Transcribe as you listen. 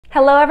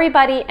Hello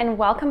everybody, and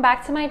welcome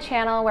back to my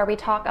channel where we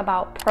talk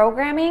about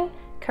programming,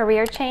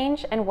 career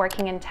change, and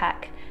working in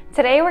tech.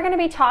 Today we're going to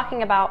be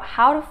talking about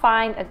how to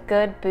find a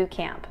good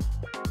bootcamp.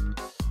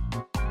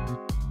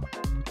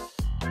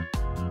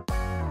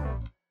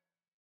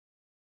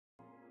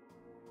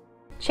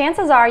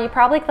 Chances are you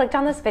probably clicked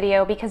on this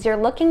video because you're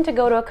looking to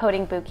go to a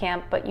coding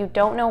bootcamp, but you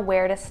don't know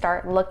where to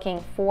start looking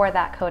for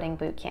that coding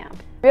bootcamp.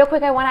 Real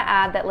quick, I want to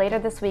add that later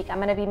this week I'm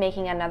going to be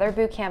making another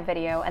bootcamp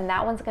video, and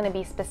that one's going to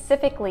be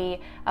specifically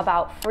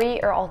about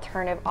free or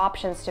alternative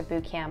options to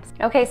bootcamps.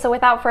 Okay, so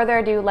without further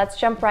ado, let's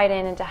jump right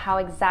into how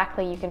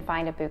exactly you can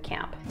find a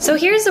bootcamp. So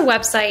here's the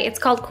website. It's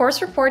called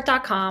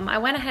coursereport.com. I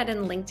went ahead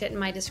and linked it in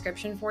my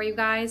description for you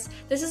guys.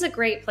 This is a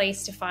great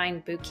place to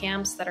find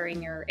bootcamps that are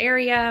in your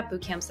area,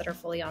 bootcamps that are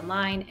fully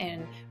online,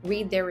 and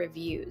read their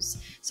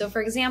reviews. So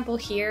for example,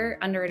 here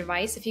under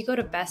advice, if you go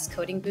to best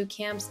coding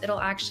bootcamps,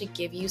 it'll actually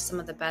give you some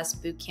of the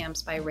best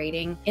bootcamps by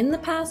rating in the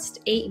past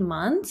 8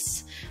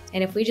 months.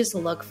 And if we just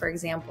look, for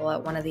example,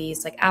 at one of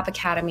these like App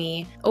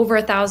Academy, over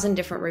 1,000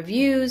 different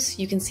reviews,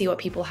 you can see what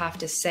people have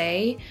to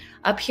say.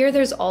 Up here,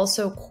 there's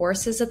also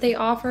courses that they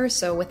offer.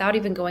 So without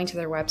even going to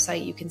their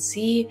website, you can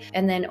see.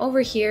 And then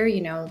over here,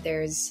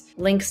 there's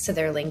links to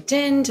their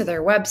LinkedIn, to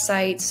their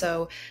website.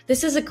 So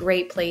this is a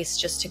great place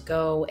just to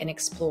go and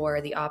explore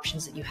the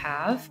options that you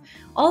have.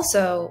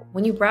 Also,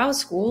 when you browse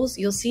schools,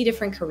 you'll see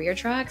different career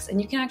tracks, and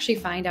you can actually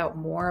find out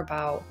more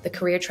about the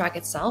career track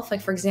itself.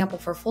 Like for example,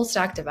 for full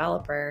stack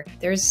developer,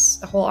 there's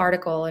a whole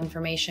article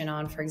information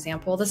on, for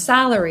example, the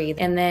salary,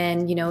 and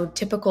then,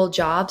 typical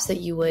jobs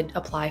that you would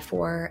apply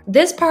for.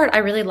 This part I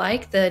really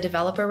like, the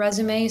developer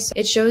resume. So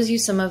it shows you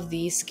some of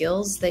the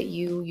skills that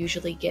you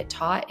usually get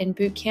taught in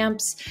boot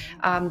camps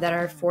that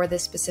are for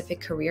this specific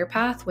career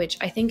path, which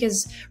I think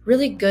is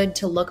really good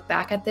to look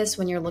back at this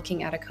when you're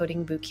looking at a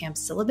coding bootcamp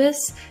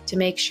syllabus to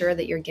make sure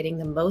that you're getting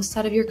the most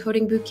out of your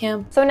coding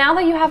bootcamp. So now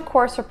that you have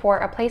Course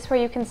Report, a place where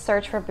you can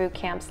search for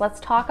bootcamps, let's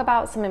talk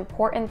about some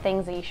important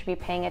things that you should be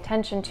paying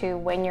attention to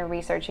when you're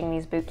researching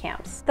these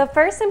bootcamps. The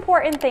first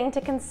important thing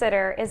to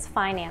consider is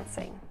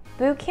financing.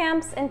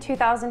 Bootcamps in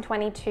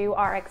 2022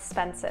 are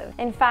expensive.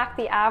 In fact,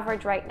 the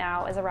average right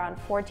now is around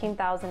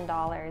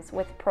 $14,000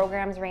 with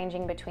programs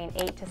ranging between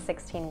 8 to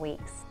 16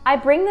 weeks. I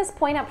bring this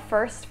point up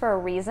first for a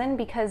reason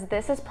because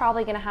this is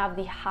probably going to have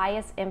the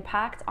highest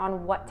impact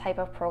on what type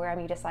of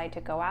program you decide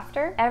to go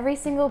after. Every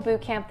single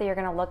bootcamp that you're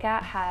going to look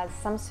at has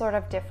some sort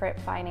of different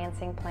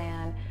financing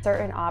plan,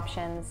 certain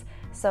options.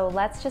 So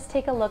let's just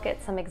take a look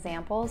at some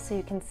examples so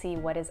you can see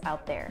what is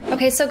out there.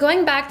 Okay, so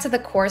going back to the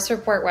Course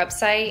Report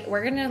website,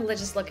 we're gonna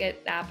just look at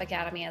App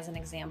Academy as an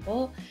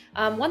example.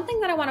 One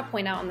thing that I wanna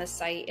point out on this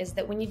site is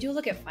that when you do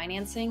look at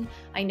financing,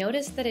 I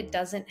noticed that it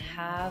doesn't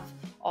have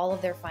all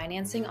of their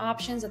financing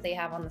options that they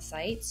have on the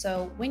site.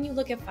 So when you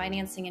look at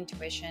financing and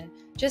tuition,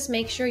 just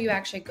make sure you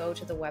actually go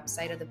to the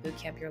website of the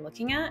bootcamp you're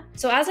looking at.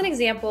 So as an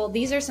example,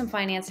 these are some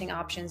financing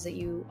options that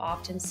you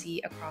often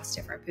see across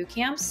different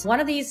bootcamps. One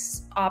of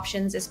these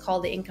options is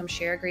called the Income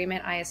Share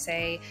Agreement,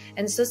 ISA.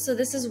 And so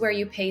this is where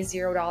you pay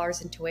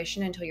 $0 in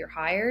tuition until you're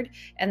hired.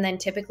 And then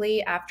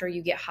typically after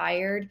you get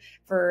hired,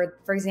 for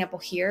example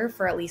here,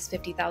 for at least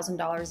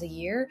 $50,000 a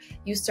year,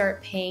 you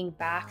start paying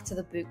back to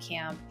the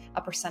bootcamp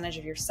a percentage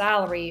of your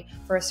salary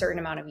for a certain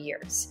amount of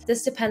years.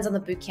 This depends on the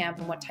bootcamp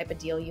and what type of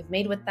deal you've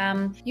made with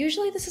them.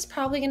 Usually this is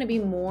probably going to be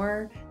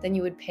more than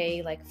you would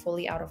pay like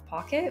fully out of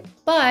pocket.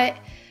 But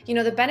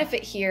the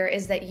benefit here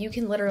is that you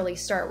can literally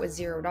start with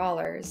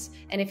 $0.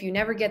 And if you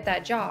never get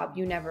that job,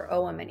 you never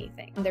owe them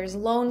anything. There's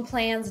loan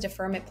plans,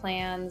 deferment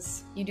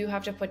plans. You do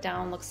have to put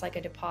down, looks like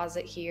a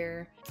deposit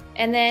here.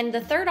 And then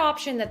the third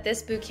option that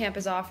this bootcamp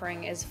is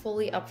offering is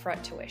fully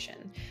upfront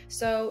tuition.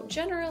 So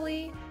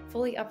generally,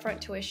 fully upfront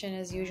tuition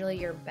is usually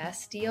your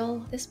best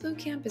deal. This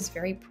bootcamp is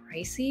very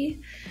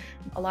pricey.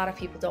 A lot of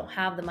people don't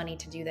have the money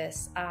to do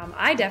this.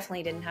 I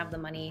definitely didn't have the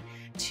money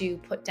to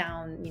put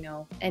down,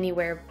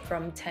 anywhere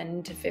from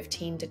 $10,000 to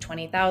 $15,000 to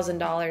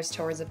 $20,000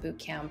 towards a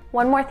bootcamp.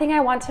 One more thing I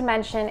want to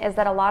mention is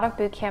that a lot of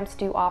bootcamps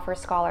do offer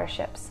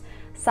scholarships.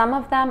 Some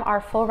of them are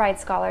full ride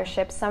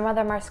scholarships, some of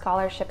them are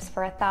scholarships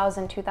for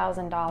 $1,000,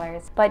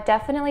 $2,000, but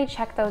definitely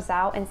check those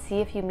out and see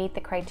if you meet the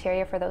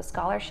criteria for those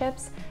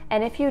scholarships.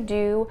 And if you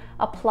do,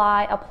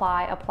 apply,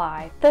 apply,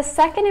 apply. The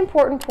second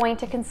important point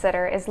to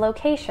consider is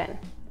location.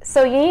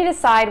 So you need to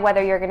decide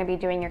whether you're going to be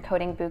doing your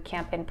coding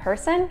bootcamp in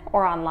person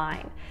or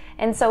online.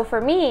 And so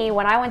for me,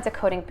 when I went to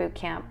coding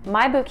bootcamp,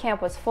 my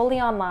bootcamp was fully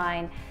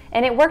online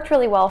and it worked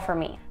really well for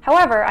me.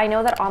 However, I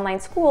know that online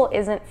school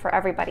isn't for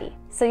everybody.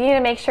 So you need to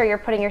make sure you're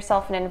putting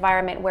yourself in an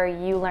environment where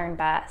you learn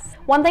best.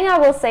 One thing I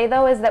will say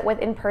though is that with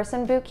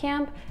in-person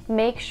bootcamp,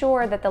 make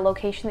sure that the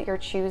location that you're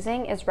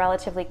choosing is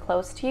relatively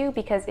close to you,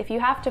 because if you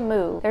have to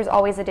move, there's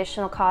always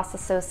additional costs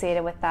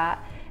associated with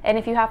that. And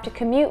if you have to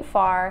commute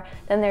far,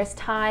 then there's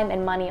time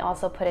and money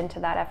also put into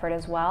that effort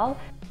as well.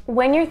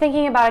 When you're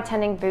thinking about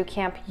attending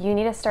bootcamp, you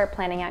need to start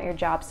planning out your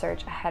job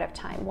search ahead of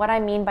time. What I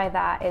mean by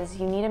that is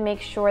you need to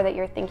make sure that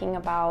you're thinking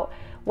about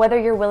whether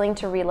you're willing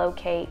to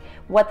relocate,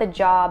 what the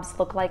jobs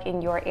look like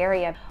in your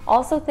area.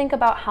 Also think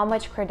about how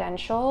much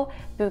credential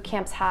boot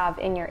camps have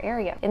in your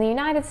area. In the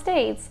United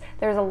States,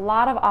 there's a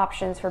lot of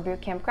options for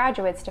bootcamp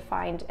graduates to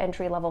find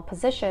entry-level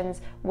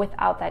positions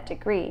without that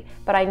degree,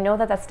 but I know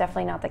that that's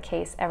definitely not the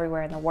case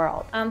everywhere in the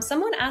world.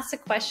 Someone asked a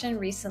question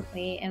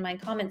recently in my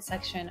comment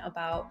section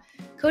about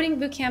coding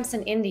bootcamps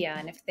in India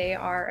and if they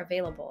are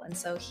available. And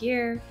so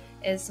here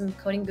is some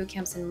coding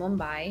bootcamps in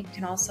Mumbai. You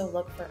can also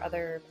look for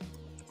other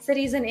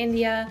cities in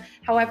India.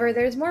 However,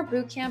 there's more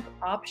bootcamp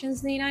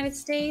options in the United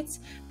States,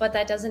 but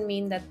that doesn't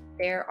mean that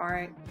there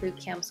aren't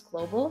bootcamps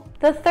global.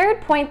 The third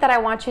point that I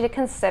want you to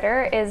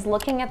consider is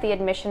looking at the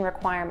admission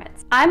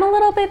requirements. I'm a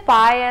little bit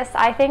biased.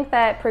 I think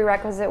that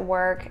prerequisite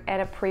work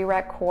and a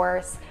prereq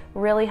course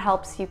really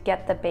helps you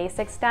get the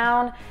basics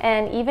down.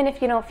 And even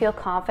if you don't feel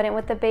confident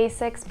with the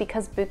basics,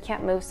 because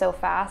bootcamp moves so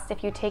fast,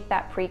 if you take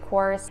that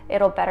pre-course,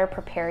 it'll better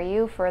prepare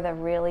you for the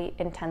really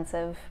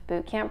intensive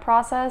bootcamp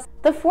process.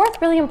 The fourth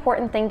really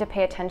important thing to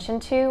pay attention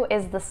to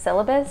is the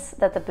syllabus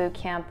that the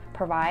bootcamp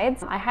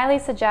provides. I highly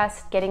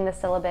suggest getting the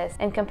syllabus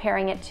and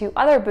comparing it to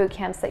other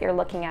bootcamps that you're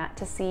looking at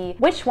to see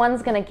which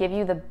one's gonna give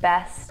you the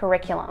best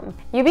curriculum.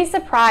 You'd be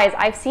surprised,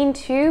 I've seen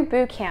 2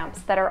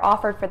 bootcamps that are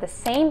offered for the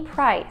same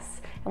price,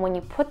 and when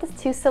you put the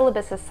 2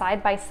 syllabuses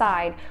side by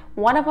side,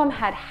 one of them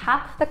had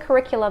half the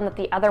curriculum that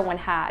the other one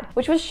had,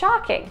 which was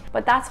shocking.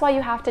 But that's why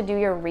you have to do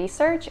your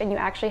research and you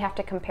actually have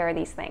to compare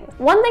these things.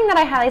 One thing that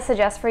I highly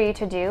suggest for you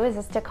to do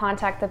is to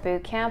contact the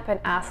bootcamp and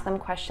ask them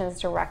questions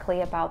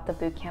directly about the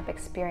bootcamp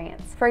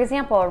experience. For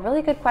example, a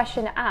really good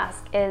question to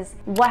ask is,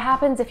 what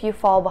happens if you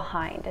fall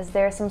behind? Is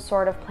there some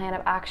sort of plan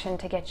of action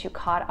to get you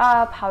caught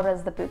up? How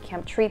does the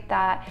bootcamp treat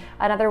that?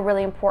 Another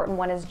really important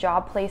one is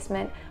job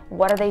placement.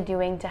 What are they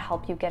doing to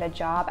help you get a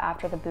job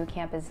after the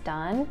bootcamp is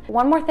done?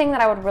 One more thing that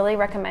I would really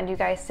recommend you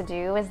guys to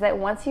do is that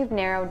once you've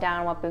narrowed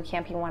down what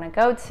bootcamp you want to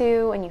go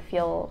to and you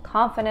feel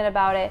confident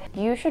about it,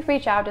 you should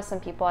reach out to some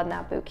people in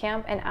that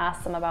bootcamp and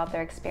ask them about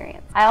their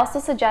experience. I also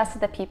suggest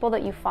that the people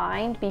that you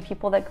find be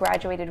people that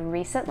graduated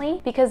recently,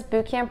 because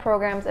bootcamp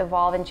programs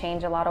evolve and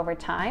change a lot over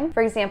time.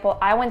 For example,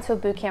 I went to a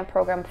bootcamp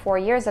program 4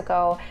 years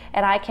ago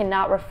and I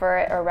cannot refer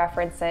it or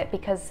reference it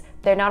because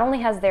there not only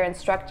has their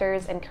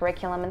instructors and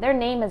curriculum, and their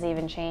name has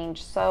even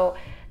changed. So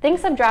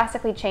things have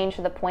drastically changed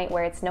to the point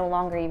where it's no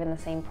longer even the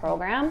same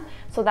program.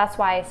 So that's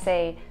why I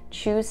say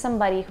choose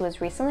somebody who has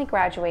recently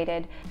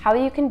graduated. How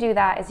you can do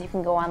that is you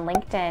can go on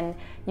LinkedIn,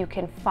 you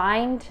can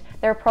find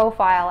their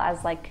profile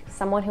as like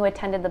someone who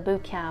attended the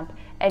bootcamp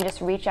and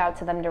just reach out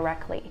to them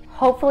directly.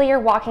 Hopefully you're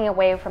walking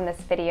away from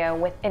this video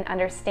with an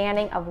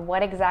understanding of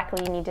what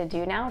exactly you need to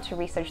do now to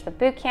research the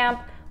bootcamp,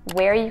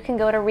 where you can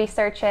go to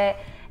research it.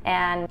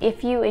 And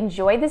if you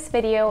enjoyed this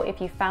video, if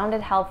you found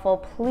it helpful,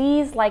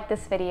 please like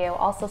this video.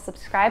 Also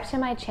subscribe to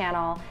my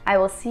channel. I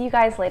will see you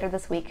guys later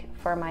this week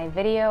for my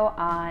video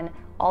on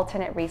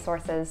alternate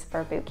resources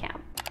for bootcamp.